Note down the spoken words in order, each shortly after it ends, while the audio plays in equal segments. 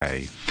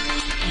UK.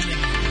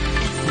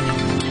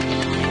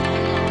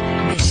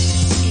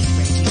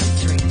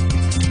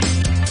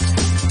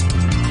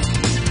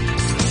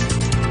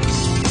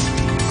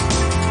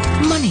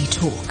 Money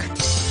Talk.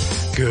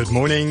 Good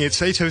morning,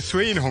 it's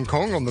 8:03 in Hong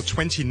Kong on the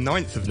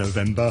 29th of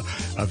November.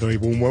 A very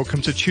warm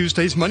welcome to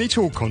Tuesday's Money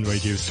Talk on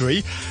Radio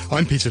 3.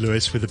 I'm Peter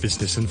Lewis with the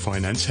business and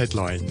finance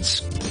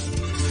headlines.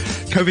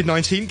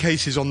 COVID-19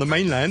 cases on the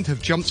mainland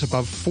have jumped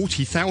above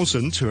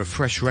 40,000 to a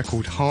fresh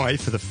record high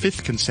for the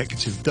fifth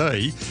consecutive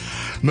day.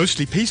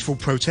 Mostly peaceful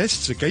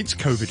protests against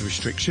COVID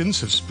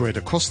restrictions have spread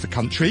across the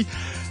country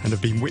and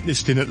have been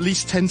witnessed in at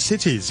least 10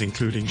 cities,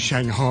 including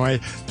Shanghai,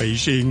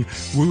 Beijing,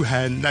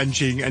 Wuhan,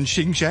 Nanjing and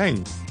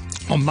Xinjiang.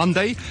 On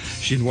Monday,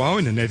 Xinhua,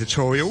 in an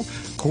editorial,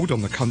 called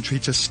on the country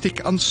to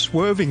stick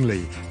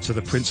unswervingly to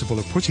the principle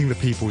of putting the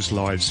people's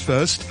lives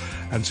first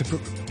and to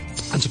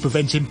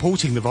prevent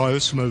importing the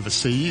virus from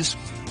overseas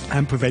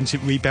and prevent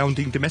it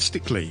rebounding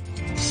domestically.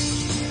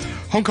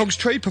 Hong Kong's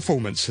trade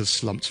performance has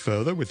slumped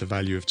further, with the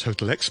value of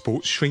total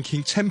exports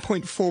shrinking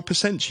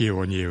 10.4%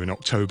 year-on-year in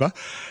October.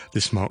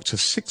 This marked a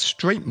sixth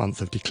straight month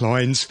of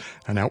declines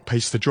and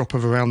outpaced the drop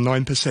of around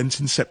 9%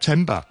 in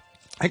September.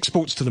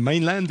 Exports to the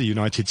mainland, the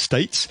United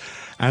States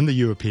and the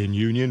European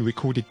Union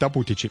recorded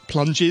double-digit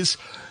plunges.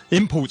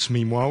 Imports,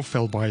 meanwhile,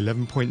 fell by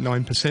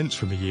 11.9%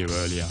 from a year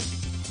earlier.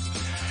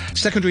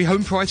 Secondary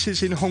home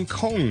prices in Hong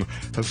Kong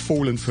have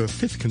fallen for a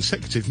fifth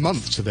consecutive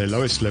month to their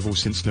lowest level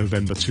since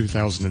November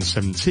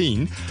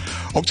 2017.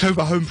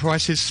 October home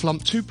prices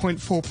slumped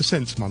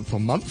 2.4% month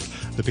on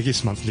month, the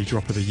biggest monthly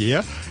drop of the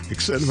year,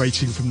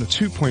 accelerating from the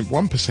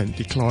 2.1%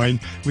 decline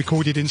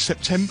recorded in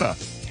September.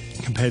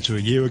 Compared to a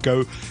year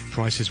ago,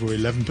 prices were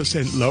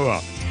 11% lower.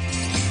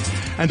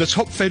 And a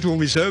top Federal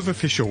Reserve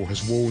official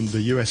has warned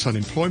the US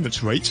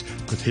unemployment rate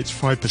could hit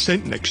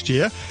 5% next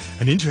year,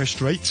 and interest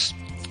rates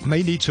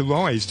may need to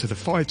rise to the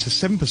 5 to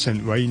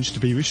 7% range to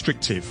be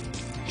restrictive.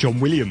 John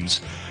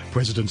Williams,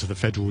 president of the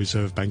Federal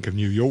Reserve Bank of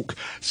New York,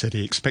 said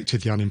he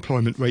expected the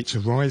unemployment rate to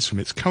rise from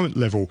its current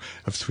level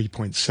of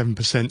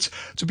 3.7%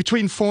 to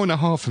between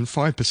 4.5% and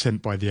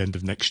 5% by the end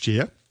of next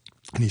year.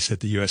 And he said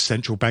the US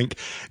central bank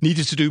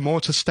needed to do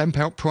more to stamp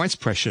out price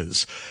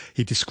pressures.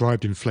 He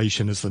described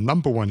inflation as the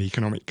number one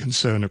economic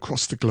concern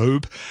across the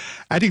globe,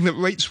 adding that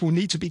rates will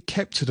need to be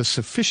kept at a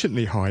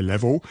sufficiently high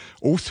level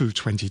all through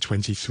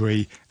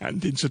 2023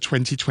 and into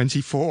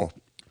 2024.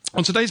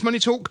 On today's Money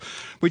Talk,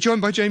 we're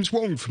joined by James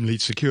Wong from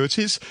Lead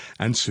Securities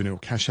and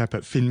Sunil Kashyap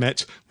at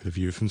FinMet. With a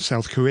view from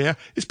South Korea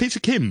is Peter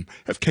Kim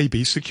of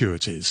KB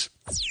Securities.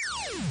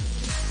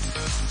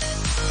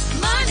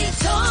 Money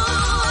Talk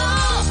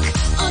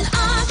on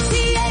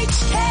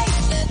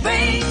RTHK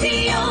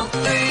Radio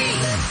 3.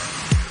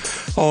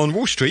 On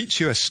Wall Street,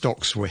 US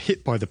stocks were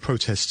hit by the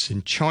protests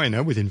in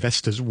China, with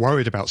investors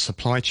worried about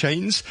supply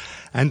chains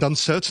and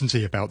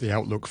uncertainty about the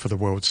outlook for the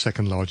world's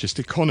second largest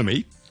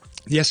economy.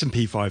 The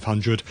S&P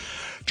 500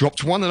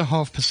 dropped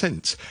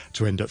 1.5%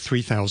 to end at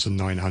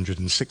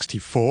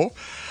 3,964.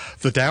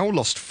 The Dow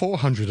lost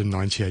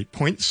 498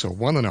 points, or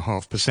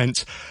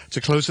 1.5%,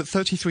 to close at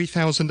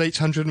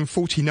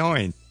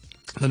 33,849.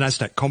 The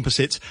Nasdaq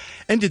Composite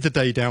ended the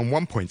day down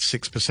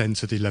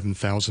 1.6% at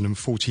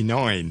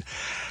 11,049.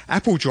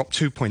 Apple dropped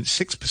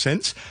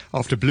 2.6%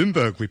 after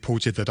Bloomberg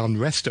reported that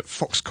unrest at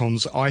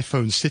Foxconn's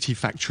iPhone City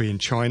factory in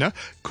China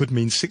could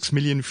mean 6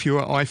 million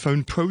fewer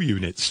iPhone Pro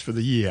units for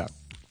the year.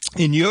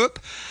 In Europe,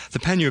 the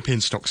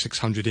Pan-European Stock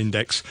 600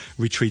 index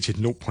retreated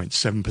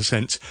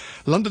 0.7%.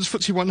 London's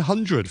FTSE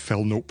 100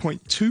 fell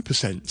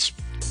 0.2%.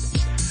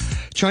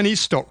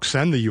 Chinese stocks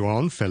and the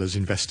yuan fell as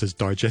investors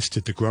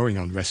digested the growing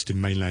unrest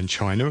in mainland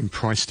China and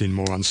priced in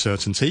more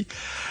uncertainty.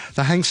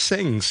 The Hang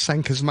Seng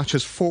sank as much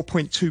as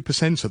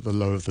 4.2% at the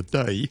low of the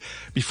day,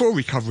 before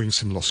recovering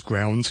some lost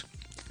ground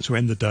to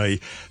end the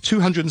day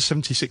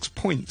 276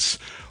 points,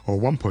 or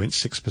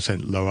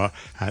 1.6% lower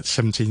at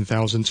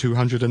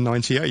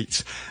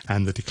 17,298,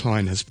 and the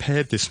decline has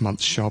pared this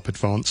month's sharp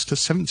advance to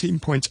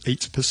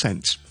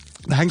 17.8%.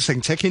 The Hang Seng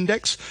Tech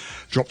Index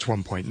dropped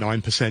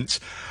 1.9%.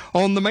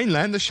 On the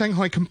mainland, the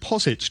Shanghai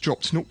Composite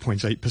dropped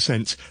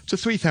 0.8% to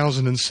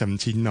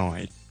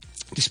 3,079.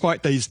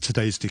 Despite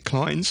today's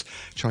declines,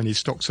 Chinese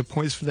stocks are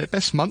poised for their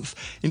best month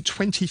in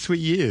 23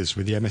 years,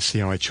 with the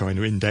MSCI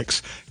China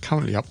Index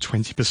currently up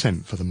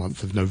 20% for the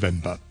month of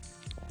November.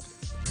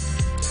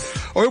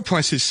 Oil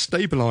prices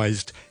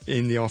stabilised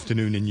in the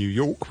afternoon in New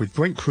York, with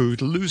Brent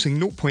crude losing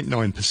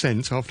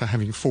 0.9% after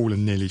having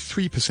fallen nearly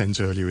 3%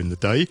 earlier in the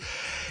day.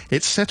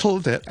 It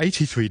settled at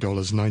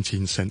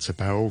 $83.19 a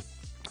barrel.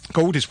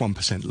 Gold is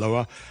 1%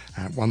 lower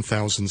at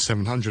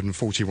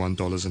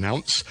 $1,741 an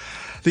ounce.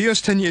 The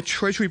US 10-year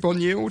Treasury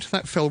bond yield,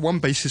 that fell 1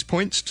 basis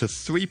point to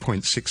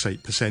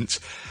 3.68%.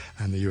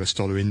 And the US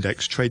dollar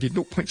index traded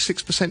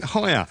 0.6%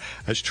 higher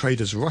as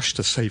traders rushed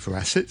to safer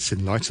assets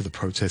in light of the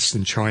protests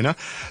in China.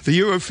 The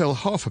euro fell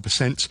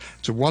 0.5%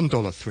 to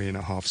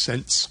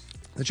 $1.0350.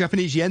 The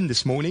Japanese yen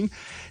this morning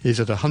is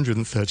at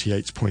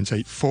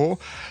 138.84.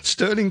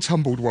 Sterling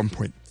tumbled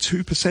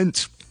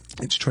 1.2%.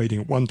 It's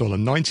trading at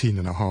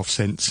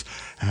 $1.19.5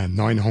 and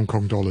 9 Hong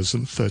Kong dollars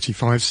and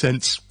 35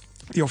 cents.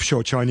 The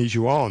offshore Chinese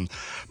yuan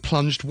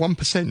plunged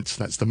 1%,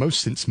 that's the most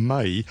since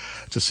May,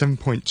 to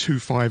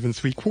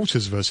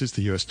 7.25 versus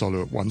the US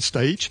dollar at one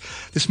stage.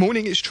 This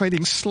morning it's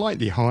trading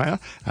slightly higher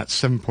at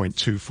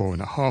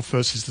 7.24.5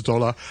 versus the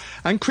dollar,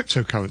 and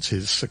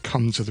cryptocurrencies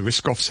succumb to the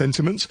risk-off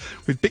sentiment,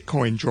 with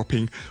Bitcoin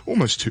dropping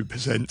almost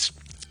 2%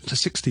 to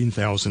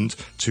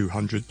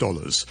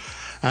 $16,200.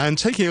 And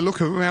taking a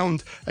look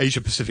around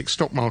Asia-Pacific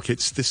stock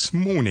markets this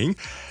morning,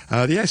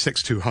 the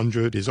ASX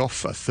 200 is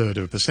off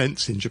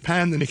 1/3%. In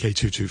Japan, the Nikkei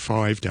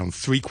 225 down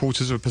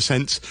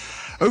 0.75%.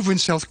 Over in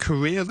South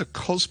Korea, the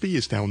Kospi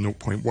is down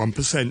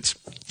 0.1%.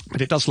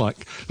 But it does look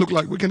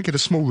like we're going to get a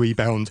small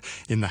rebound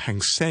in the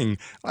Hang Seng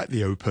at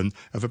the open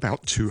of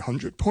about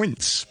 200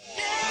 points.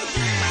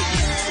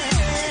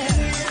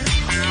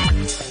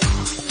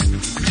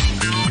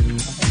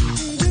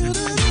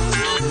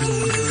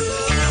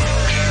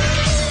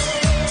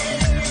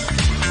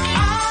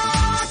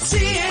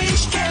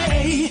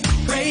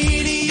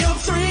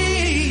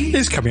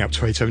 It's coming up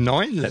to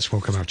 8:09. Let's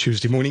welcome our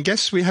Tuesday morning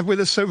guests. We have with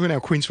us over in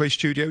our Queensway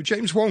studio,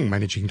 James Wong,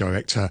 Managing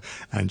Director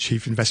and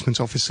Chief Investment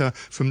Officer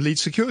from Lead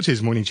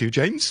Securities. Morning to you,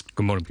 James.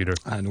 Good morning, Peter.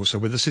 And also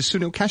with us is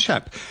Sunil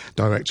Kashyap,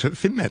 Director at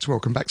FinMet.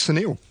 Welcome back,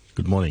 Sunil.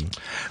 Good morning.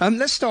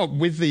 Let's start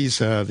with these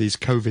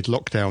COVID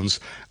lockdowns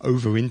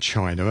over in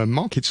China, and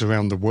markets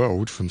around the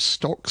world, from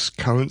stocks,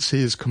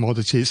 currencies,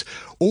 commodities,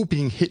 all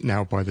being hit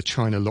now by the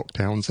China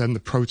lockdowns and the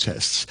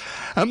protests.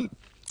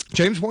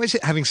 James, why is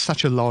it having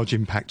such a large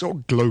impact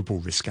on global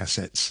risk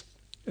assets?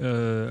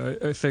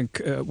 I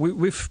think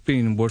we've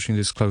been watching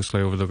this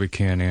closely over the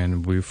weekend,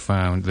 and we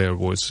found there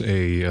was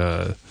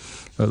a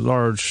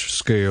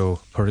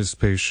large-scale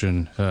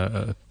participation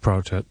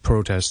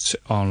protests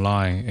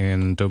online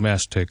in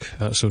domestic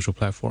social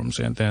platforms,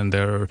 and then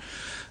there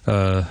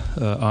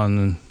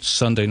on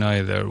Sunday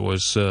night there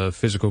was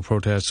physical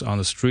protests on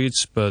the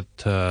streets, but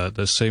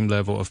the same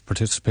level of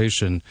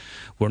participation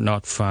were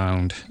not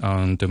found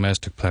on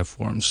domestic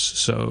platforms.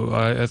 So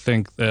I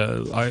think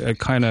I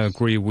kind of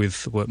agree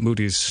with what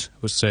Moody's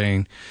was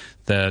saying,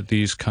 that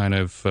these kind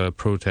of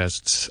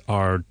protests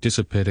are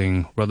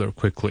dissipating rather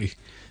quickly.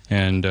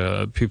 And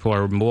people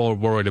are more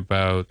worried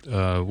about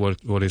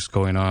what is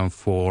going on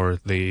for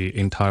the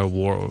entire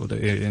world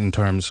in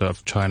terms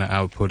of China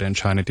output and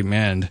China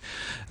demand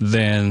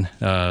than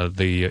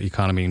the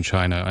economy in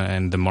China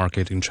and the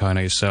market in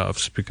China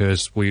itself,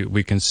 because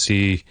we can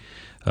see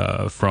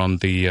from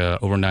the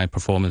overnight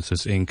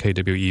performances in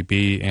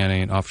KWEB and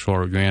in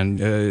offshore yuan,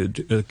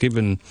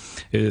 given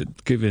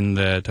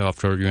that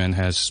offshore yuan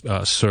has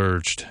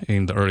surged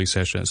in the early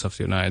sessions of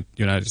the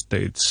United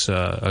States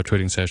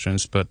trading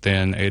sessions, but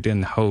then it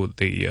didn't hold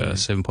the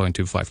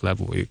 7.25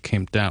 level. It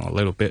came down a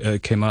little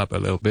bit, came up a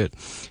little bit,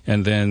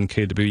 and then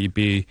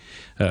KWEB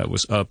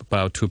was up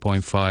about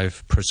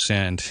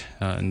 2.5%.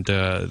 And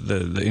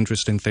the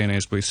interesting thing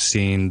is we've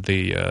seen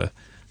the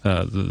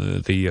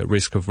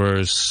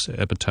risk-averse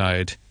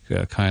appetite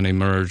kind of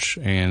emerge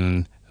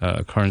in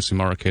currency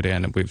market,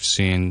 and we've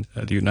seen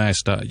the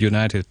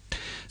United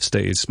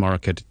States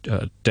market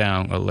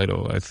down a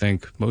little. I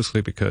think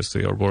mostly because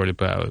they are worried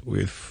about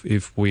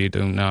if we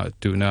do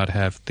not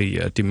have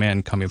the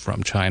demand coming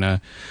from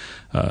China,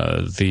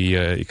 the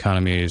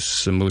economy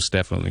is most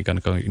definitely going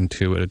to go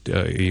into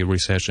a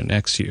recession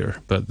next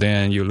year. But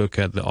then you look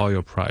at the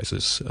oil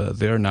prices;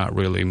 they're not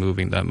really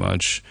moving that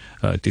much,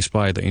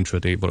 despite the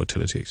intraday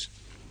volatilities.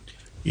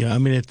 Yeah, I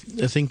mean,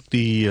 I think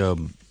the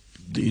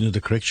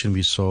correction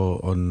we saw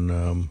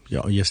on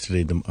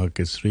yesterday in the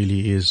markets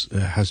really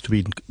has to be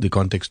in the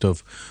context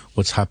of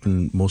what's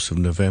happened most of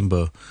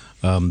November.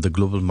 The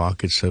global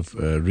markets have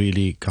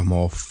really come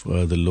off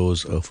the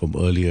lows from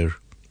earlier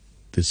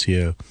this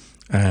year,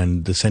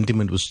 and the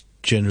sentiment was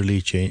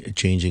generally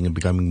changing and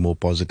becoming more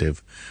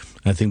positive.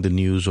 I think the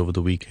news over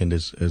the weekend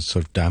has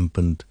sort of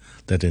dampened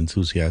that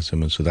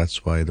enthusiasm, and so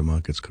that's why the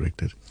market's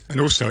corrected. And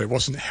also it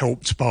wasn't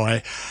helped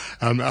by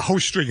a whole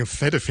string of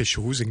Fed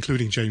officials,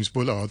 including James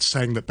Bullard,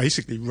 saying that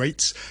basically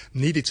rates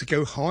needed to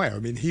go higher. I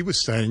mean, he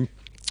was saying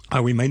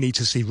we may need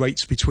to see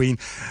rates between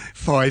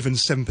 5 and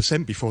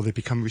 7% before they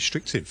become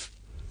restrictive.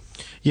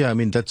 Yeah, I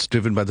mean, that's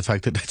driven by the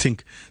fact that I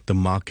think the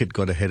market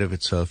got ahead of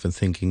itself in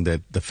thinking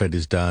that the Fed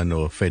is done,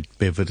 or Fed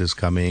pivot is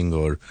coming,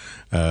 or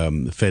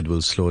the Fed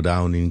will slow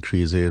down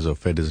increases, or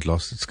Fed has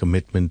lost its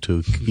commitment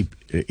to keep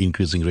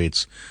increasing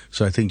rates.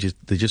 So I think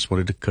they just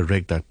wanted to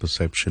correct that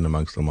perception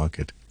amongst the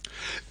market.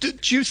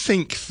 Do you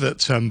think that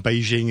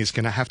Beijing is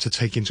going to have to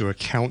take into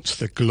account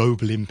the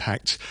global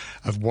impact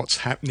of what's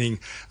happening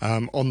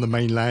on the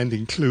mainland,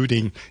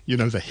 including,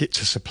 the hit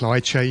to supply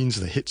chains,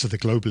 the hit to the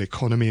global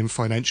economy and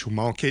financial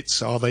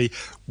markets? Are they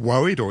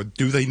worried, or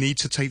do they need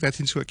to take that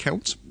into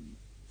account?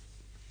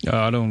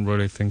 I don't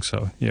really think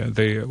so. Yeah,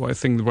 I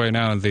think right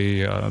now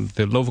the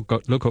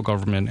local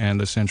government and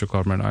the central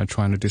government are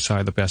trying to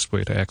decide the best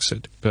way to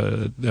exit.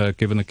 But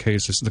given the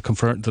cases,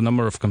 the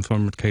number of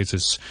confirmed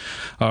cases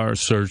are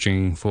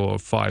surging for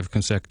 5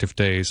 consecutive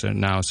days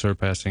and now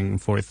surpassing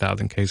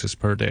 40,000 cases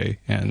per day,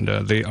 and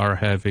they are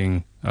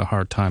having a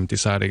hard time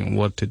deciding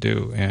what to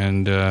do.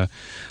 And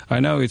I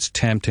know it's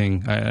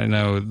tempting. I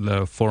know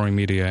the foreign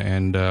media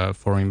and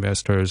foreign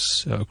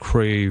investors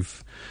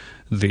crave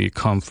the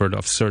comfort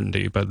of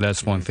certainty, but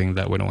that's one thing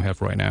that we don't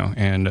have right now.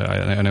 And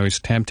I know it's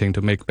tempting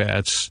to make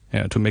bets,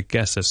 to make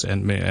guesses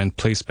and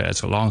place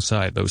bets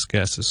alongside those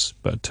guesses.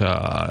 But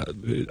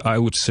I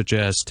would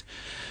suggest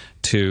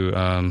to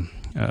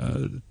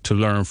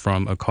learn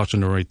from a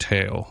cautionary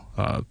tale.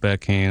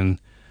 Back in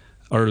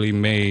early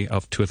May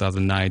of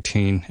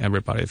 2019,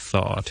 everybody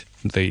thought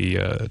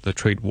the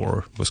trade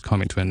war was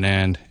coming to an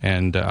end,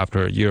 and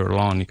after a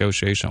year-long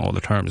negotiation, all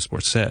the terms were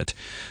set,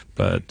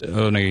 but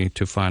only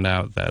to find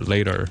out that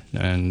later,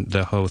 and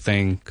the whole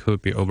thing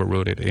could be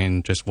overruled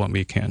in just one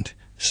weekend.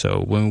 So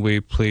when we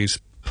place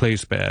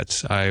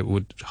bets, I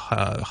would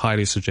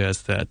highly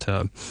suggest that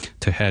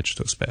to hedge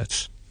those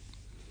bets.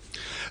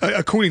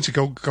 According to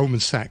Goldman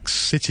Sachs,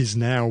 cities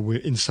now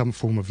in some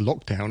form of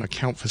lockdown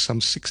account for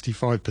some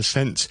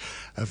 65%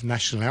 of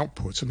national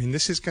output. I mean,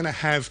 this is going to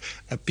have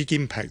a big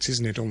impact,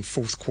 isn't it, on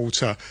fourth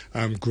quarter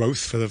growth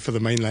for the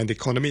mainland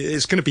economy?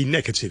 It's going to be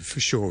negative for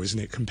sure,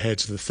 isn't it, compared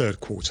to the third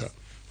quarter?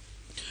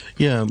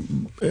 Yeah,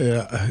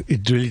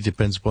 it really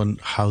depends upon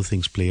how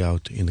things play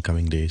out in the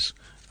coming days.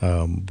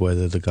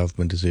 Whether the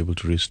government is able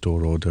to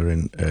restore order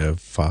and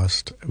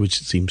fast, which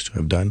it seems to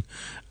have done,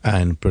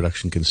 and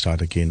production can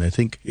start again. I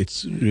think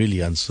it's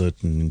really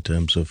uncertain in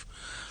terms of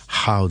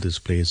how this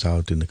plays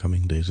out in the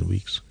coming days and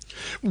weeks.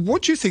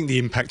 What do you think the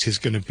impact is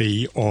going to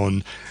be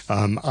on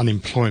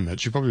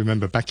unemployment? You probably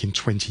remember back in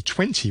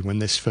 2020 when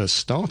this first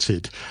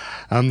started,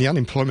 the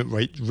unemployment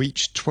rate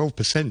reached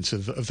 12%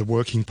 of the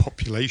working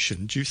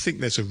population. Do you think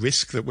there's a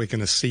risk that we're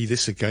going to see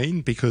this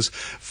again? Because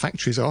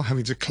factories are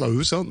having to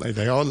close, aren't they?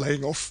 They are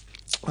laying off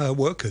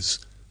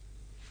workers.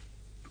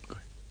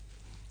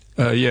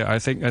 I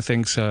think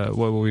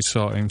what we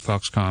saw in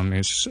Foxconn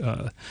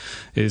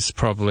is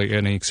probably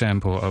an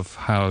example of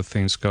how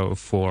things go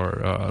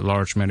for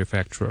large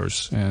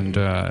manufacturers, and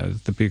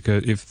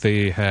because if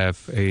they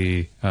have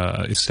a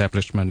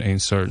establishment in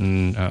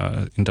certain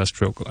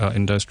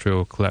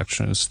industrial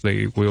collections,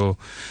 they will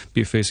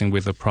be facing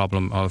with the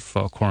problem of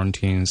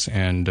quarantines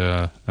and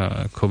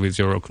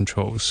COVID-0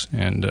 controls,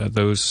 and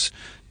those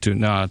do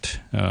not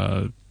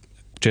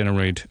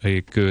generate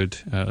a good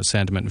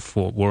sentiment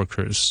for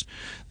workers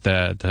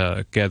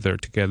that gather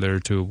together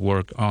to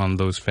work on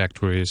those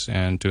factories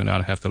and do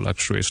not have the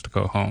luxuries to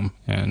go home.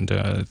 And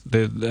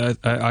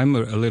I'm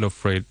a little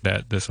afraid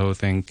that this whole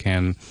thing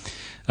can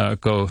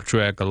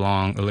drag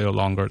along a little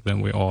longer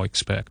than we all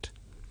expect.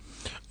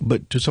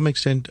 But to some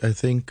extent, I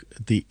think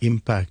the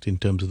impact in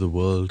terms of the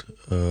world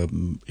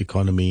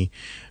economy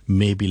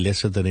may be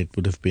lesser than it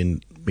would have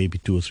been maybe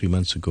 2 or 3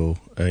 months ago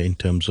in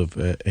terms of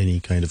any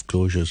kind of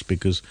closures,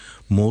 because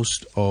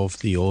most of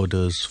the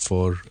orders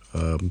for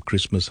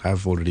Christmas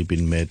have already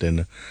been met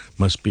and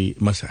must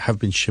have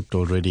been shipped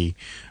already,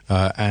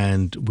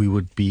 and we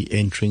would be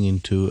entering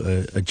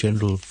into a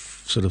general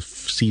sort of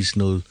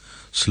seasonal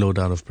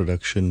slowdown of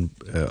production,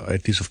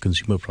 at least of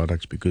consumer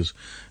products, because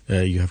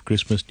you have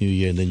Christmas, New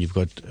Year, and then you've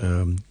got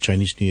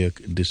Chinese New Year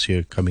this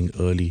year coming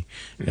early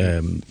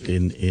in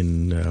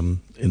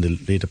the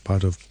later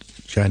part of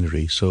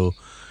January. So,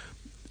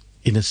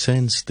 in a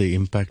sense, the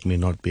impact may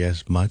not be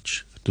as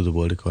much to the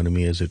world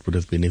economy as it would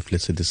have been if,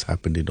 let's say, this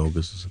happened in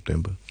August or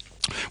September.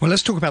 Well,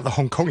 let's talk about the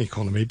Hong Kong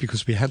economy,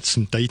 because we had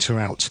some data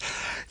out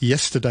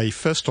yesterday.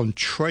 First on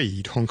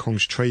trade, Hong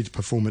Kong's trade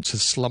performance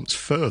has slumped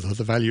further.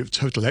 The value of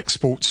total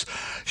exports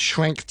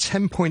shrank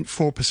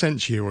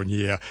 10.4% year on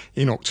year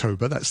in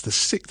October. That's the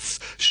 6th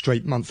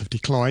straight month of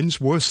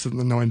declines, worse than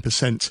the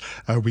 9%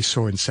 we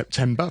saw in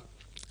September.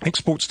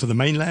 Exports to the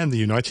mainland, the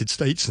United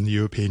States and the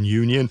European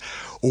Union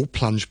all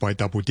plunged by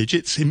double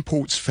digits.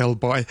 Imports fell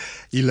by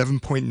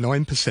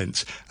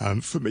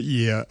 11.9% from a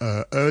year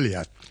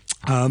earlier.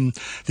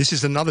 This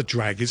is another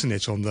drag, isn't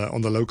it, on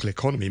the local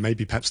economy?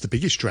 Maybe perhaps the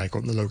biggest drag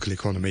on the local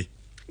economy.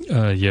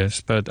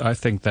 Yes, but I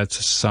think that's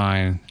a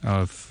sign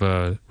of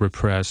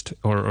repressed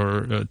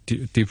or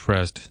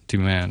depressed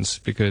demands,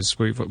 because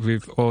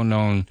we've all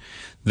known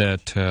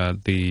that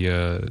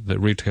the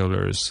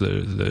retailers,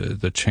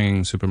 the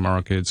chain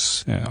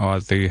supermarkets,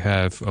 they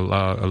have a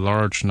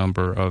large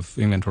number of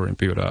inventory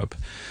built up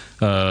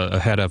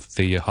ahead of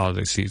the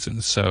holiday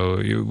season. So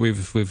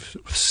we've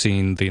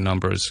seen the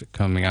numbers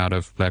coming out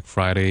of Black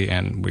Friday,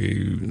 and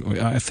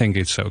I think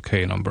it's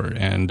okay number.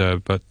 And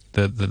but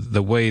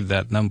the way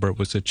that number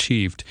was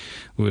achieved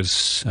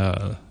was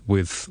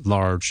with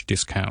large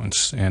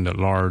discounts and a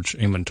large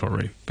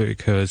inventory,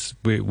 because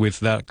with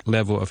that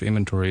level of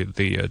inventory,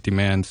 the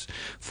demand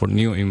for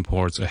new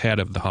imports ahead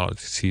of the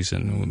holiday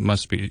season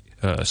must be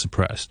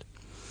suppressed.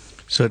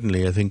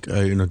 Certainly, I think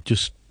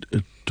just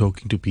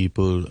talking to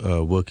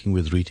people, working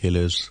with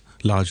retailers,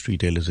 large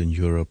retailers in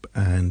Europe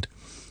and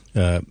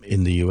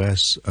in the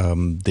US.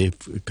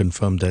 They've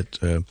confirmed that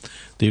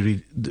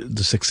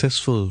the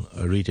successful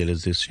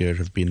retailers this year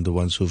have been the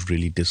ones who've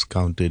really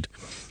discounted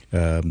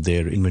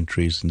their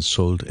inventories and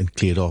sold and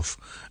cleared off.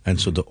 And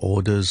so the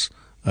orders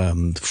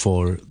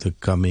for the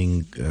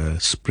coming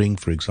spring,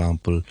 for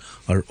example,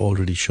 are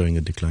already showing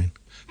a decline.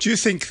 Do you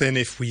think then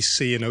if we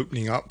see an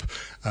opening up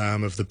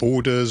of the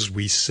borders,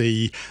 we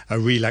see a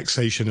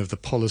relaxation of the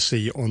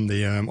policy on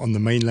the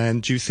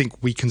mainland, do you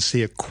think we can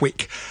see a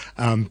quick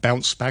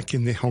bounce back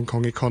in the Hong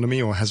Kong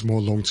economy, or has more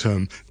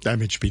long-term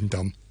damage been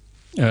done?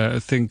 I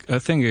think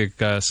it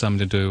got something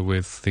to do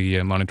with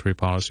the monetary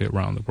policy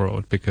around the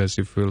world, because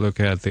if we look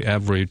at the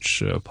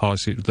average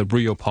policy, the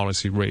real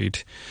policy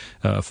rate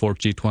for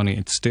G20,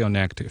 it's still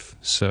negative.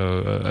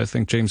 So I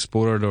think James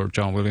Bullard or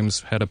John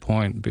Williams had a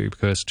point,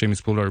 because James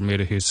Bullard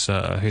made his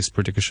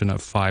prediction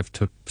of 5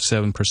 to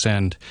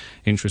 7%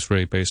 interest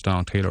rate based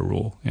on Taylor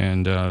rule,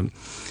 and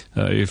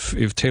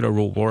if Taylor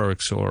rule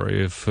works, or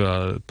if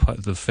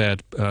the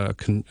Fed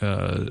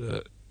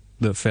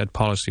the Fed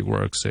policy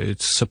works,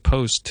 it's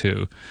supposed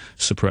to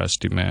suppress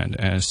demand.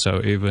 And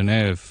so even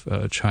if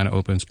China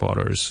opens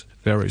borders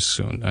very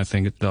soon, I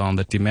think on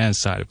the demand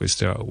side, we're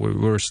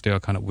still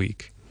kind of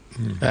weak.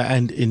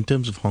 And in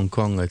terms of Hong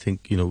Kong, I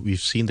think, we've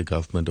seen the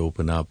government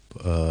open up,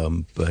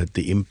 but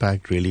the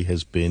impact really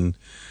has been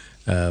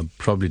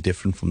probably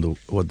different from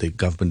what the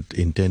government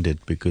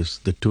intended, because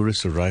the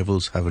tourist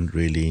arrivals haven't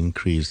really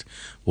increased.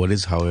 What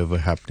is, however,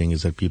 happening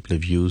is that people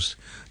have used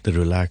the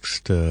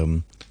relaxed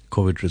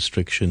COVID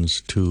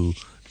restrictions to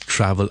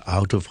travel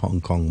out of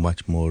Hong Kong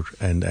much more,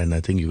 and I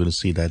think you're going to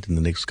see that in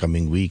the next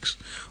coming weeks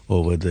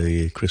over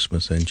the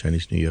Christmas and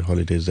Chinese New Year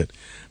holidays, that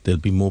there'll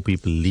be more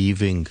people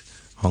leaving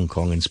Hong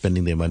Kong and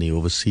spending their money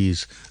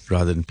overseas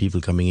rather than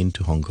people coming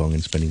into Hong Kong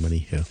and spending money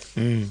here.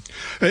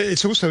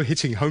 It's also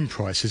hitting home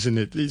prices, isn't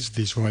it?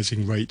 These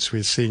rising rates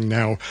we're seeing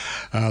now.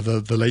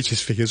 The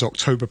latest figures,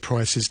 October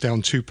prices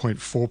down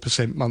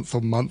 2.4% month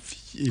on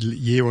month,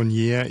 year on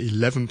year,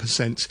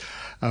 11%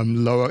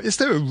 lower. Is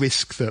there a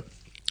risk that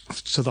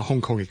to the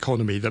Hong Kong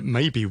economy that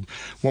maybe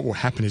what will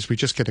happen is we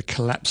just get a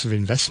collapse of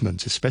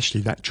investment,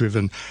 especially that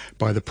driven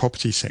by the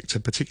property sector,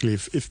 particularly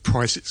if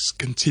prices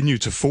continue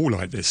to fall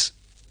like this?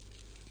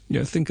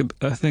 Yeah, I think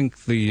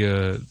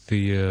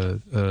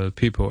the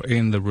people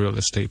in the real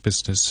estate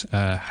business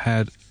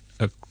had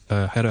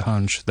a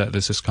hunch that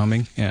this is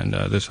coming, and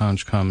this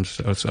hunch comes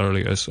as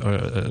early as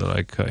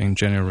in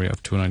January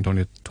of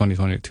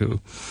 2022.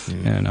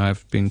 And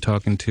I've been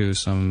talking to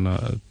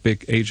some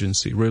big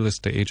real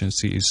estate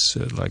agencies,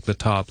 like the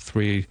top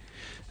 3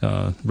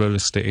 real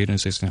estate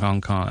agencies in Hong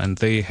Kong, and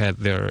they had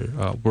their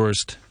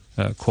worst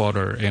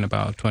quarter in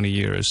about 20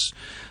 years,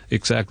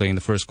 exactly in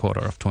the first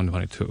quarter of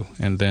 2022.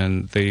 And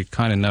then they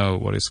kind of know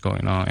what is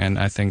going on, and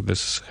I think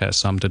this has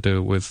something to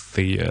do with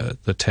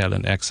the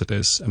talent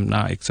exodus. I'm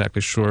not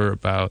exactly sure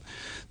about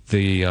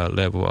the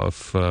level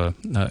of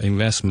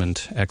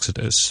investment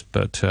exodus,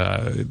 but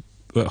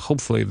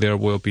hopefully there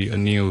will be a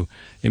new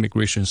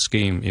immigration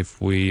scheme if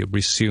we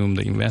resume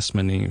the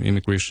investment in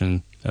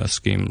immigration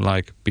scheme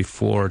like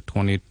before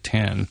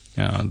 2010.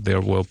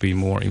 There will be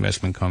more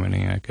investment coming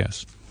in, I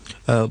guess.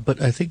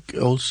 But I think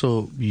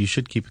also you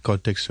should keep a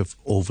context of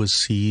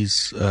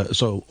overseas.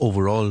 So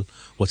overall,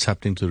 what's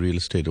happening to real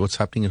estate, what's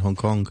happening in Hong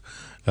Kong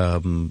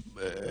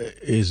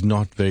is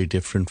not very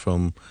different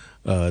from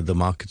the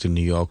markets in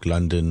New York,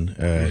 London,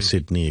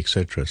 Sydney,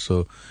 etc.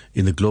 So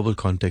in the global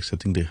context, I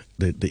think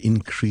the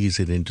increase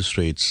in interest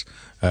rates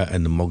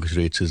and the mortgage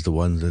rates is the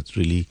one that's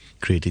really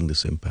creating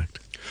this impact.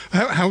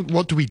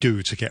 What do we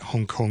do to get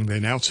Hong Kong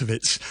then out of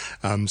its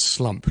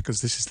slump?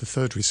 Because this is the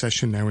 3rd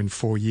recession now in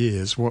 4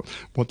 years. What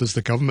does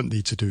the government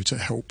need to do to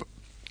help?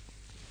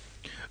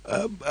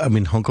 I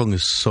mean, Hong Kong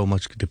is so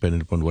much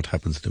dependent upon what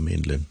happens to the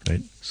mainland,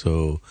 right?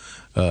 So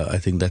I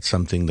think that's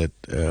something that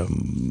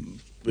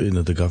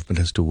the government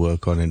has to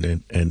work on,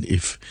 and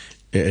if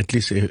at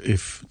least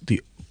if the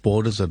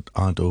borders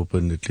aren't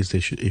open, at least they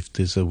should. If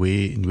there's a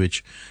way in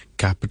which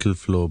capital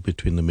flow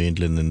between the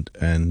mainland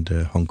and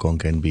Hong Kong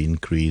can be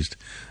increased,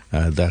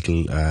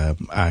 that'll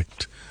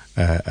act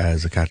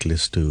as a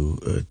catalyst to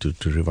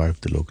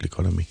revive the local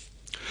economy.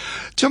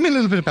 Tell me a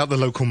little bit about the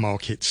local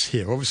markets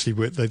here. Obviously,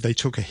 they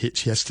took a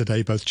hit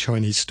yesterday. Both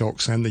Chinese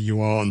stocks and the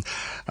yuan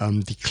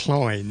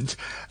declined.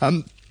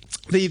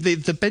 The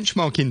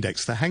benchmark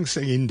index, the Hang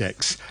Seng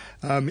Index,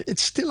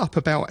 it's still up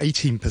about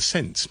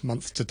 18%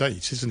 month to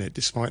date, isn't it,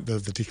 despite the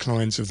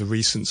declines of the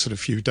recent sort of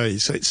few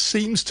days. So it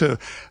seems to,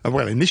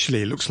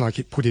 initially it looks like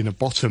it put in a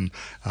bottom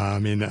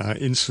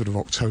in sort of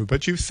October.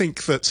 Do you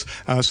think that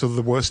sort of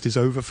the worst is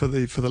over for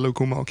the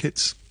local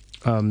markets?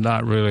 I'm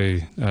not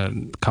really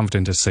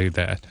confident to say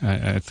that.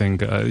 I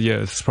think,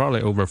 it's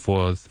probably over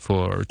for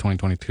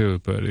 2022,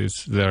 but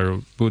there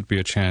would be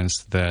a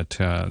chance that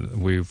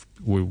we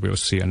will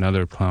see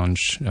another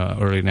plunge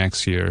early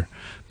next year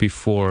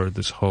before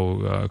this whole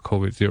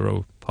COVID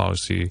zero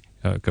policy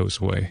goes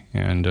away.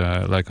 And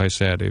like I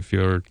said, if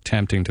you're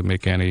attempting to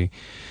make any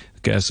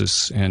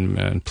guesses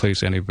and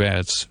place any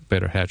bets,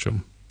 better hedge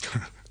them.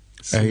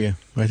 Yeah,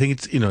 I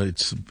think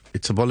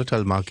it's a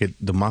volatile market.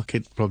 The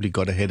market probably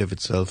got ahead of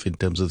itself in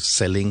terms of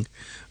selling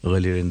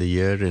earlier in the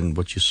year, and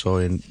what you saw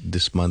in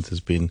this month has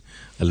been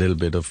a little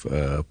bit of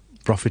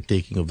profit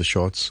taking of the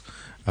shorts,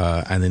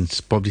 and then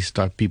probably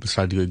people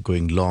started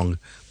going long.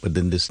 But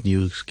then this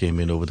news came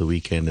in over the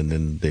weekend, and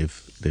then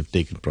they've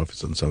taken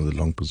profits on some of the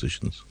long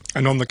positions.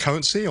 And on the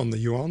currency, on the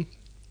yuan?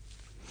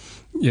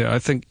 Yeah, I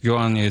think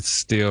yuan is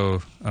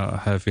still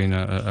having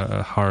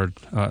a hard,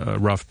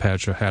 rough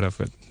patch ahead of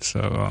it. So,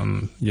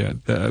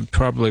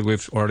 probably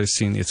we've already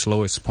seen its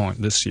lowest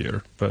point this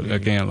year. But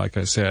again, like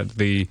I said,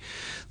 the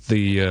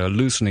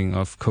loosening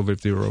of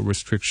COVID-0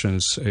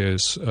 restrictions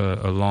is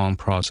a long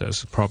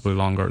process, probably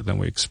longer than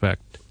we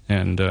expect.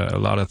 And a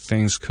lot of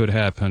things could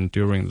happen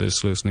during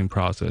this loosening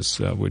process,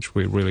 which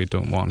we really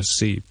don't want to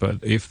see. But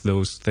if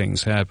those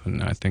things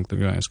happen, I think the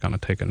yuan is going to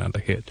take another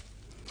hit.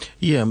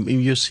 Yeah, I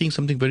mean, you're seeing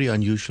something very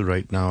unusual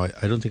right now.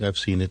 I don't think I've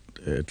seen it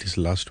at least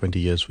the last 20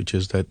 years, which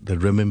is that the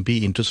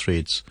renminbi interest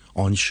rates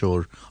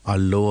onshore are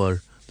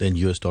lower than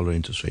US dollar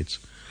interest rates.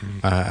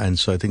 And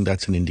so I think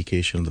that's an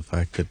indication of the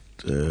fact that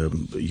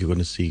you're going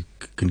to see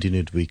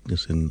continued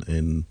weakness in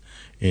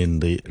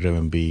the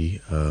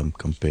renminbi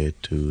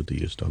compared to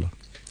the US dollar.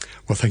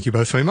 Well, thank you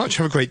both very much.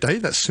 Have a great day.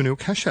 That's Sunil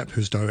Kashyap,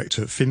 who's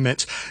Director at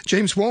FinMet,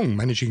 James Wong,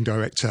 Managing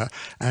Director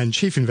and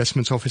Chief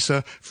Investment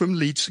Officer from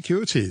Lead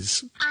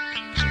Securities.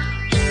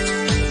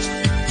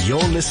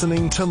 You're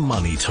listening to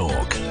Money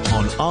Talk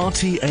on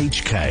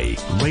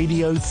RTHK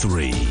Radio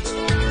 3.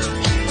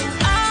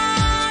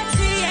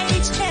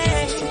 RTHK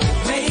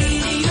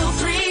Radio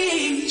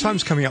 3.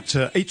 Time's coming up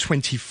to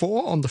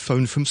 8:24. On the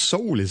phone from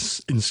Seoul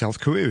in South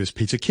Korea is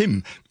Peter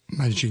Kim,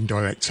 Managing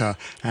Director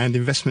and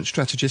Investment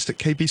Strategist at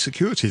KB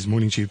Securities.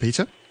 Morning to you,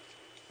 Peter.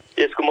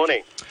 Yes, good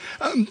morning.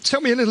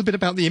 Tell me a little bit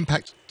about the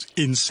impact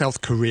in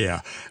South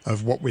Korea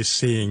of what we're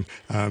seeing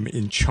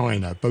in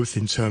China, both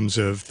in terms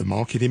of the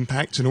market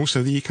impact and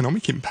also the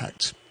economic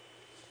impact.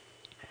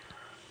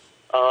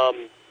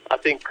 I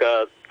think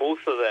both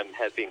of them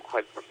have been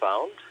quite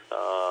profound.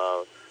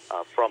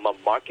 From a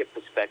market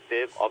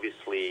perspective,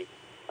 obviously,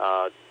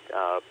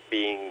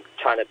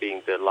 China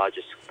being the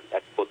largest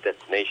export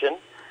destination,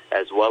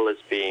 as well as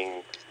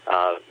being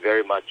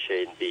very much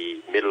in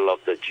the middle of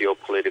the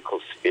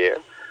geopolitical sphere,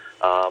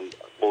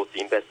 both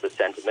the investor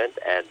sentiment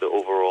and the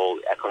overall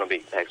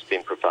economic impact has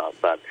been profound.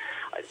 But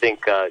I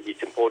think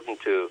it's important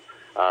to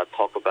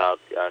talk about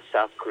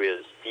South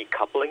Korea's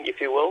decoupling,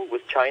 if you will,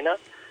 with China.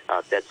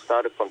 That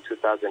started from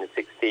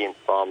 2016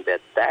 from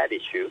that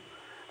issue,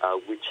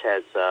 which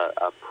has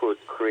put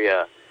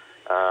Korea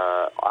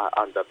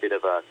under a bit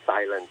of a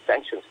silent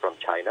sanctions from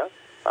China.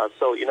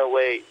 So in a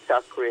way,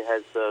 South Korea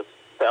has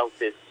felt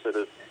this sort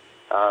of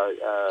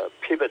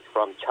pivot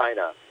from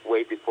China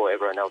way before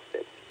everyone else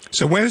did.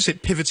 So where is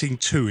it pivoting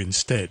to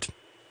instead?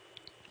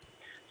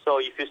 So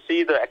if you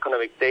see the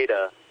economic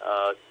data,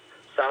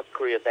 South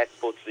Korea's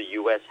export to the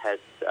U.S. has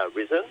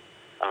risen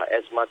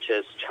as much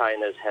as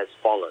China's has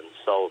fallen.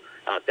 So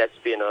that's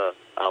been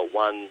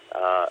one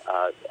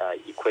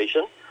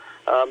equation.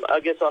 I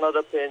guess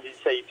another thing is,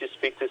 say, if you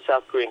speak to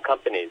South Korean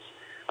companies,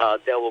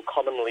 they will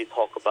commonly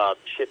talk about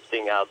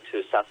shifting out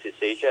to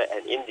Southeast Asia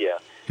and India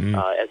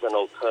as an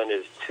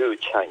alternative to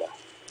China.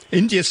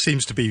 India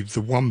seems to be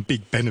the one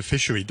big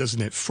beneficiary,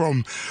 doesn't it,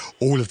 from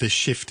all of this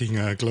shifting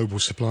global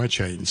supply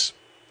chains?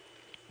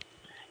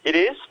 It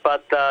is,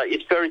 but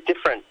it's very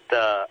different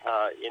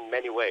in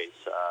many ways.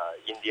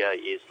 India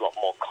is a lot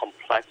more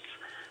complex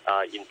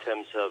in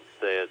terms of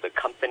the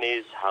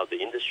companies, how the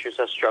industries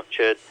are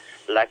structured,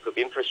 lack of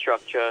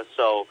infrastructure.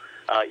 So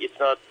it's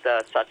not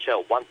such a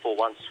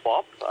one-for-one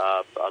swap.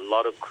 A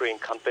lot of Korean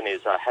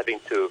companies are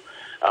having to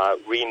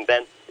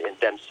reinvent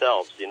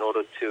themselves in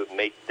order to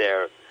make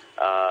their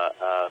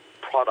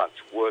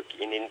product work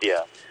in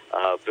India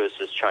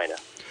versus China.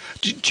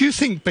 Do you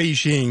think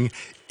Beijing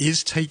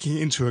is taking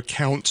into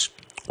account,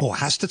 or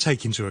has to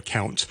take into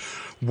account,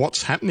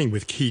 what's happening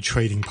with key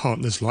trading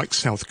partners like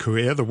South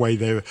Korea, the way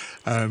they're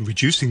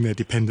reducing their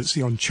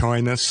dependency on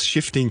China,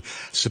 shifting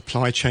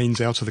supply chains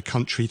out of the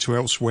country to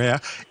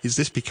elsewhere? Is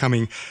this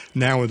becoming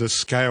now at a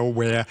scale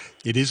where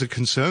it is a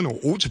concern, or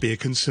ought to be a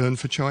concern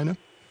for China?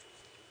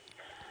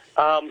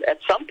 At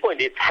some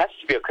point, it has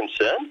to be a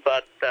concern,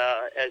 but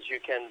as you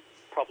can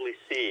probably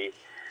see,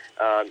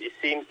 it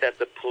seems that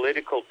the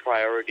political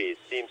priorities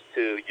seems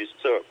to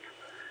usurp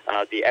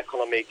the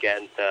economic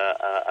and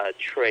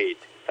trade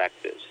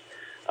factors.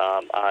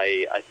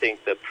 I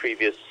think the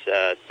previous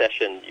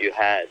session you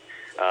had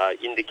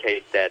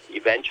indicate that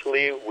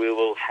eventually we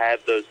will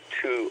have those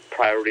two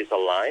priorities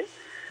aligned.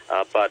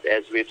 But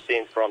as we've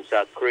seen from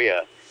South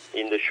Korea,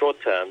 in the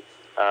short term,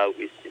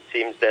 it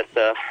seems that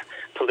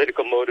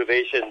political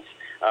motivations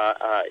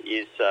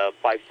is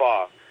by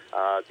far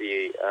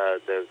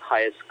the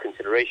highest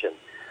consideration.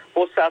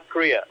 For South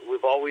Korea,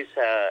 we've always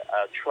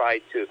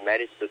tried to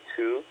manage the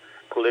two,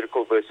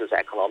 political versus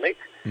economic,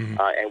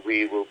 and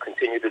we will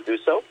continue to do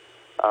so.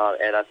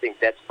 And I think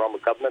that's from a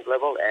government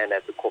level and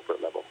at the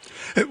corporate level.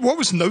 What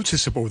was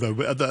noticeable,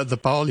 though, at the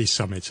Bali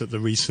summit, at the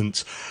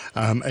recent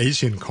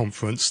Asian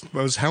conference,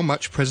 was how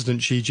much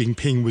President Xi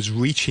Jinping was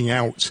reaching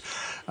out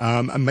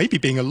and maybe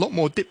being a lot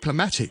more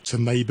diplomatic to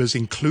neighbours,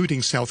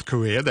 including South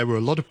Korea. There were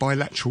a lot of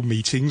bilateral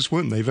meetings,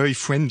 weren't they? Very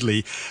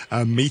friendly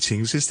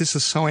meetings. Is this a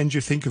sign, do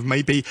you think, of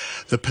maybe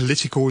the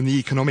political and the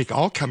economic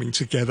are coming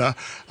together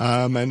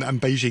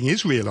and Beijing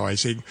is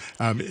realising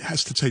it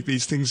has to take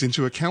these things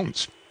into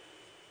account?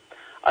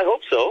 I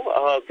hope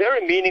so.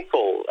 Very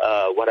meaningful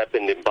what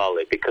happened in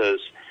Bali, because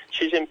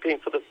Xi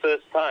Jinping for the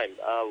first time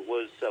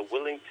was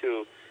willing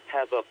to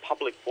have a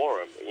public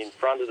forum in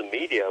front of the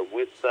media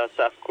with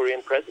South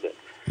Korean president.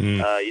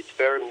 It's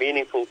very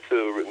meaningful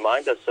to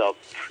remind ourselves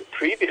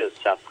previous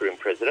South Korean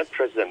president,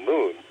 President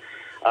Moon,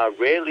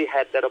 rarely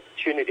had that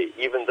opportunity,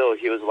 even though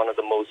he was one of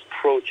the most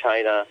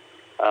pro-China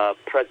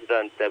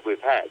presidents that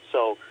we've had.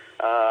 So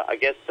I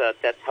guess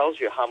that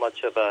tells you how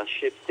much of a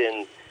shift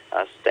in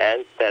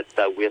stance that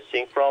we're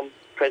seeing from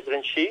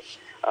President Xi.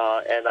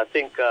 And I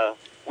think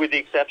with the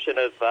exception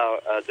of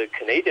the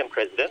Canadian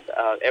president,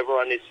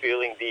 everyone is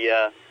feeling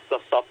the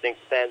softening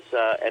stance,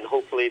 and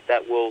hopefully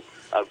that will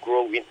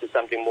grow into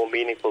something more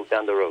meaningful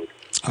down the road.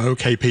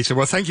 Okay, Peter.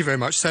 Well, thank you very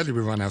much. Sadly,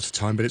 we've run out of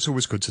time, but it's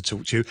always good to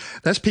talk to you.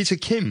 That's Peter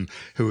Kim,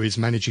 who is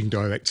Managing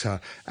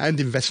Director and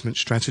Investment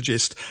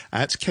Strategist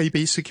at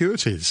KB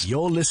Securities.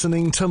 You're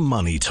listening to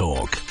Money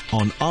Talk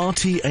on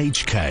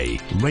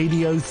RTHK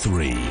Radio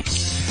 3.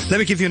 Let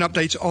me give you an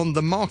update on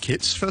the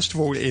markets. First of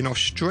all, in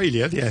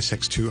Australia, the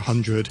ASX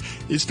 200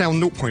 is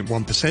down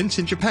 0.1%.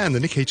 In Japan, the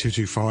Nikkei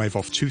 225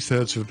 off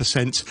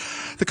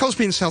 0.2%. The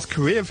Kospi in South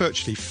Korea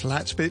virtually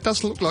flat, but it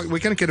does look like we're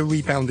going to get a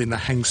rebound in the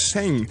Hang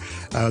Seng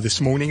this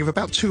morning of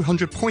about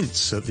 200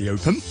 points at the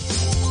open.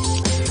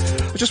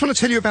 I just want to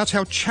tell you about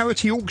our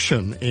charity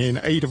auction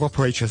in aid of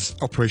Operation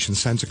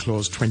Santa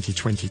Claus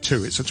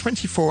 2022. It's a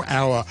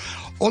 24-hour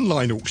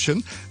online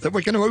auction that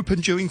we're going to open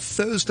during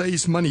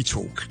Thursday's Money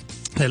Talk.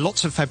 There are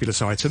lots of fabulous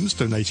items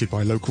donated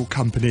by local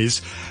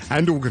companies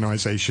and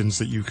organisations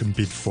that you can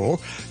bid for,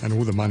 and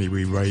all the money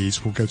we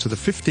raise will go to the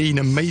 15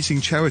 amazing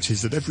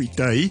charities that every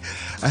day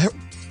are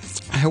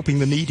helping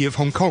the needy of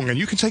Hong Kong. And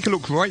you can take a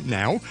look right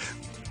now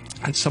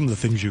and some of the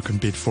things you can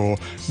bid for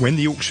when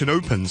the auction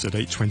opens at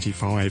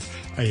 8:25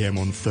 a.m.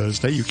 on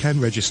Thursday. You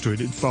can register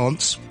in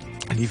advance,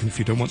 and even if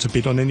you don't want to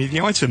bid on any of the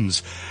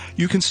items,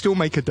 you can still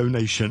make a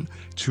donation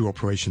to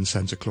Operation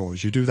Santa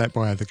Claus. You do that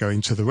by either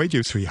going to the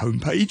Radio 3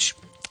 homepage.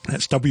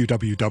 That's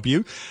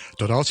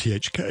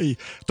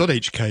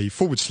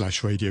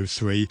www.rthk.hk/Radio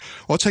 3,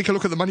 or take a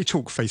look at the Money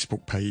Talk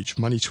Facebook page,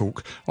 Money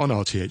Talk on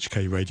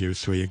RTHK Radio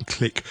 3, and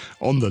click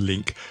on the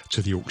link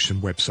to the auction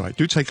website.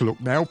 Do take a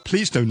look now.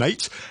 Please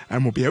donate,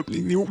 and we'll be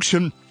opening the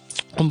auction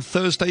on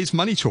Thursday's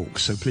Money Talk,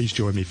 so please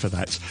join me for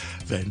that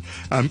then.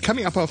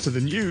 Coming up after the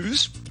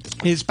news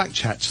is Back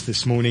Chat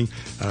this morning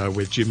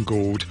with Jim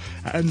Gould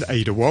and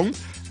Ada Wong,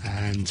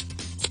 and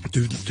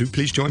do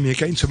please join me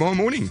again tomorrow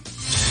morning.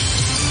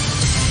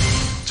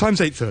 Time's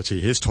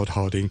 8:30. Here's Todd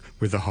Harding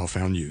with the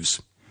half-hour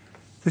news.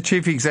 The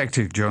Chief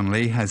Executive, John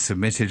Lee, has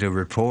submitted a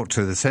report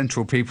to the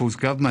Central People's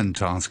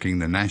Government asking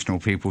the National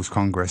People's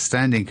Congress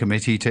Standing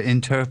Committee to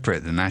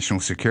interpret the national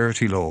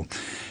security law.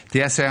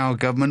 The SAR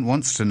government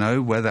wants to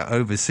know whether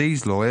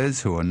overseas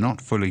lawyers who are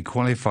not fully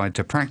qualified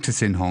to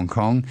practice in Hong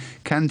Kong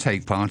can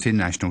take part in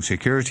national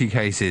security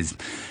cases.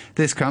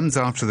 This comes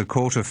after the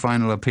Court of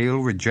Final Appeal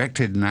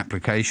rejected an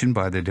application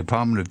by the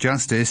Department of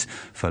Justice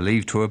for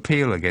leave to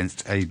appeal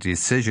against a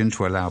decision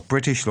to allow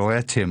British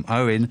lawyer Tim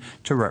Owen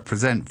to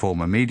represent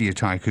former media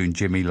tycoon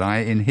Jimmy Lai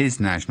in his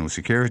national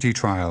security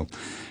trial.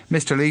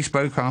 Mr. Lee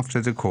spoke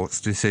after the court's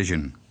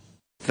decision.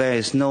 There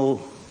is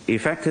no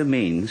effective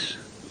means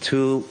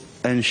to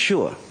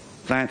ensure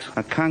that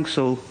a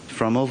counsel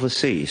from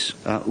overseas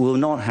will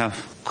not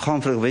have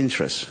conflict of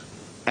interest,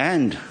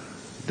 and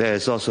there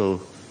is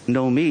also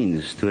no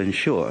means to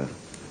ensure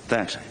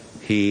that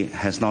he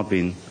has not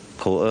been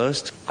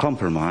coerced,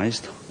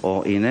 compromised,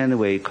 or in any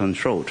way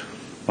controlled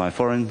by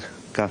foreign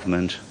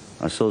government,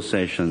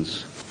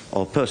 associations,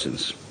 or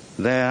persons.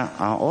 There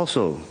are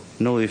also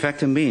no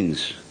effective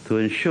means to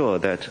ensure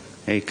that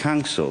a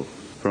counsel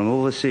from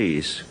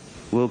overseas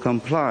will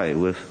comply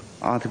with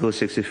Article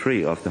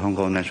 63 of the Hong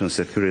Kong National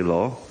Security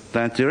Law,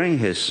 that during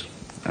his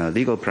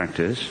legal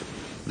practice,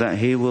 that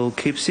he will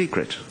keep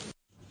secret.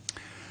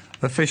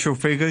 Official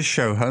figures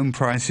show home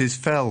prices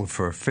fell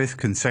for a fifth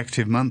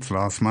consecutive month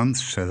last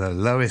month to the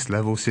lowest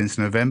level since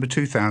November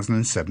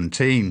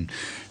 2017.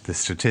 The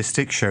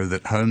statistics show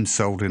that homes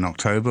sold in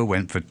October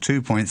went for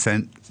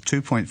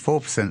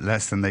 2.4%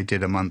 less than they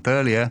did a month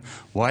earlier,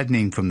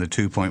 widening from the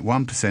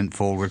 2.1%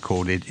 fall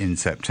recorded in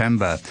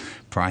September.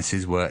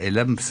 Prices were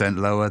 11%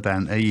 lower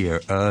than a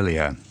year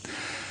earlier.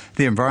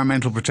 The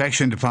Environmental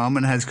Protection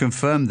Department has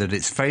confirmed that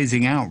it's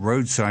phasing out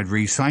roadside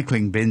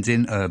recycling bins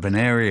in urban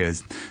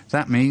areas.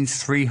 That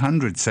means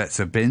 300 sets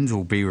of bins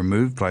will be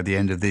removed by the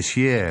end of this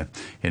year.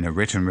 In a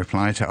written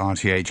reply to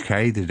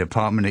RTHK, the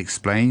department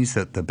explains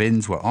that the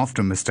bins were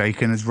often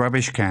mistaken as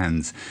rubbish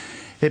cans.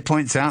 It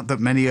points out that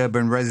many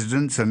urban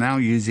residents are now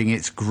using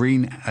its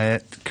Green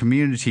Earth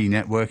community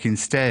network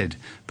instead.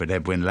 But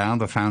Edwin Lau,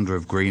 the founder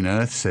of Green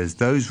Earth, says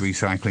those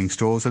recycling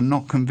stores are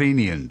not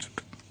convenient.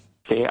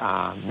 There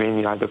are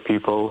many other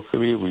people who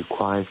really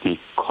require the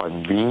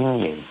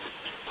convenience.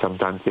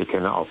 Sometimes they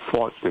cannot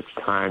afford the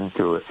time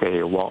to,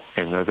 say, walk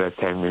another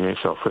 10 minutes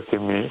or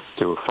 15 minutes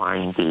to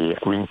find the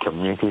green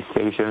community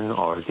station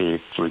or the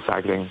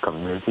recycling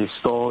community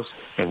stores,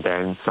 and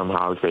then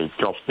somehow they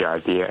drop the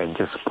idea and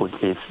just put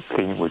this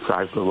clean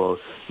recyclable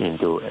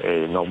into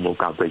a normal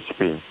garbage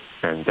bin.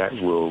 And that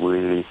will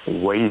really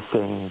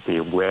wasting the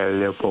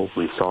valuable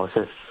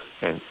resources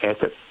and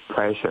added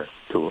pressure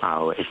to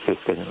our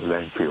existing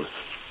landfills.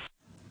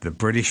 The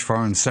British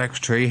Foreign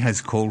Secretary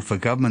has called for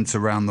governments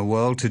around the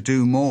world to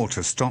do more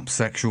to stop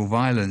sexual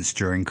violence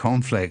during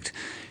conflict.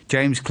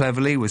 James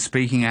Cleverly was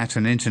speaking at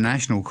an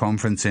international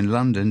conference in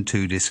London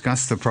to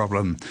discuss the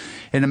problem.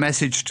 In a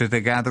message to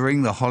the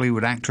gathering, the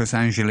Hollywood actress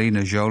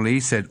Angelina Jolie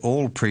said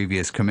all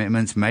previous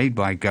commitments made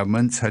by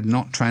governments had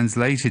not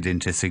translated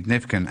into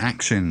significant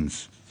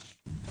actions.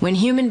 When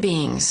human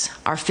beings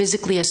are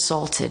physically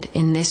assaulted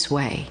in this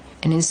way,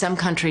 and in some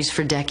countries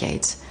for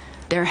decades,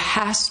 there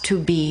has to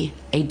be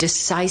a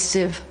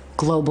decisive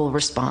global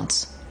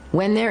response.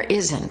 When there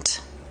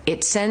isn't,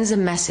 it sends a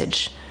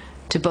message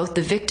to both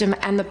the victim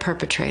and the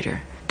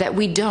perpetrator that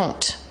we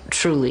don't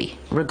truly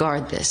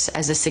regard this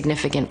as a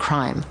significant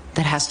crime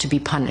that has to be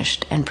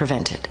punished and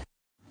prevented.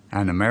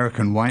 An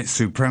American white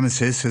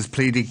supremacist has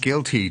pleaded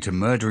guilty to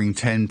murdering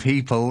 10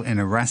 people in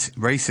a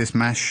racist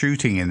mass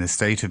shooting in the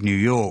state of New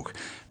York.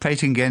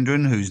 Peyton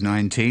Gendron, who's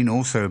 19,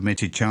 also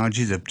admitted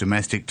charges of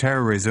domestic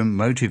terrorism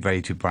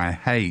motivated by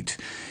hate.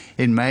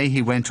 In May,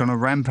 he went on a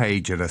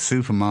rampage at a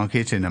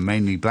supermarket in a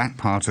mainly black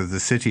part of the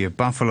city of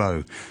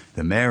Buffalo.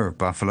 The mayor of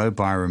Buffalo,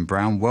 Byron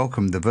Brown,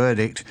 welcomed the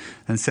verdict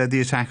and said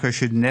the attacker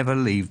should never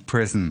leave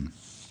prison.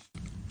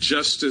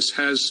 Justice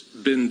has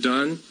been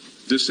done.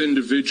 This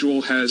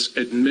individual has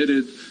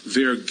admitted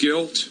their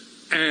guilt,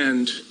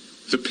 and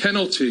the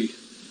penalty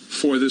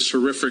for this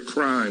horrific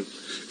crime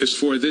is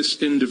for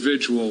this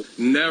individual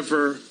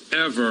never,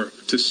 ever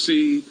to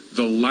see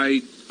the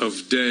light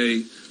of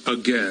day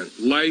again.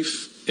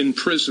 Life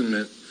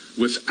imprisonment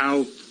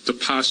without the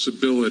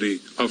possibility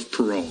of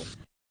parole.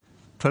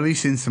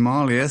 Police in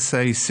Somalia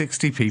say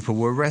 60 people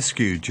were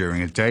rescued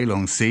during a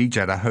day-long siege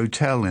at a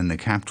hotel in the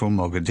capital,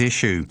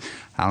 Mogadishu.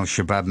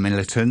 Al-Shabaab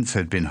militants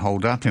had been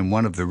holed up in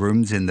one of the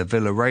rooms in the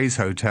Villa Reis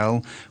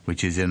Hotel,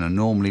 which is in a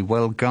normally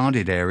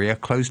well-guarded area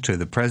close to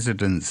the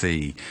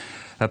presidency.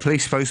 A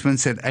police spokesman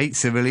said 8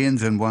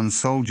 civilians and 1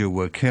 soldier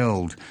were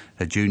killed.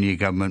 A junior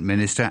government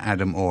minister,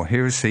 Adam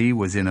Orhirsi,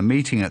 was in a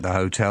meeting at the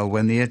hotel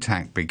when the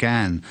attack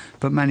began,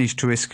 but managed to escape.